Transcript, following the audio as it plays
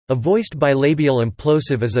A voiced bilabial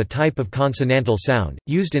implosive is a type of consonantal sound,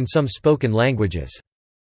 used in some spoken languages.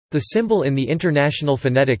 The symbol in the International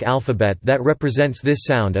Phonetic Alphabet that represents this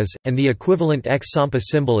sound is, and the equivalent X-Sampa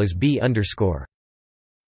symbol is B_.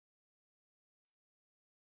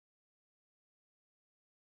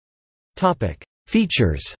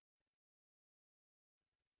 Features.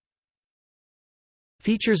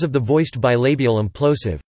 Features of the voiced bilabial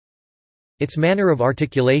implosive. Its manner of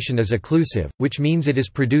articulation is occlusive, which means it is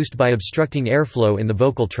produced by obstructing airflow in the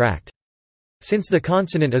vocal tract. Since the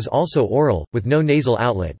consonant is also oral, with no nasal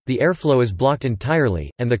outlet, the airflow is blocked entirely,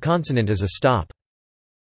 and the consonant is a stop.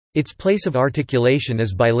 Its place of articulation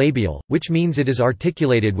is bilabial, which means it is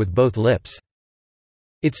articulated with both lips.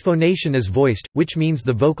 Its phonation is voiced, which means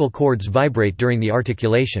the vocal cords vibrate during the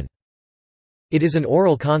articulation. It is an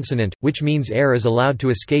oral consonant, which means air is allowed to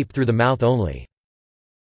escape through the mouth only.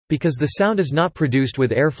 Because the sound is not produced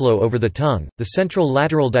with airflow over the tongue, the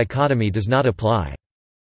central-lateral dichotomy does not apply.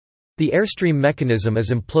 The airstream mechanism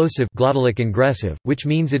is implosive glottalic ingressive, which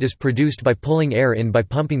means it is produced by pulling air in by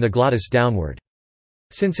pumping the glottis downward.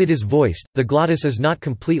 Since it is voiced, the glottis is not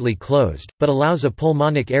completely closed, but allows a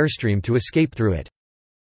pulmonic airstream to escape through it.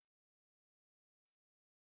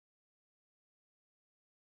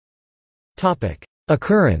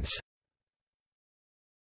 Occurrence.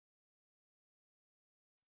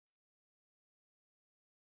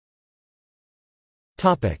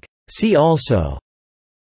 See also: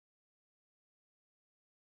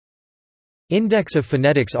 Index of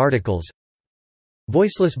phonetics articles,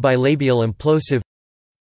 Voiceless bilabial implosive,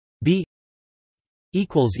 B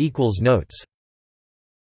 == Notes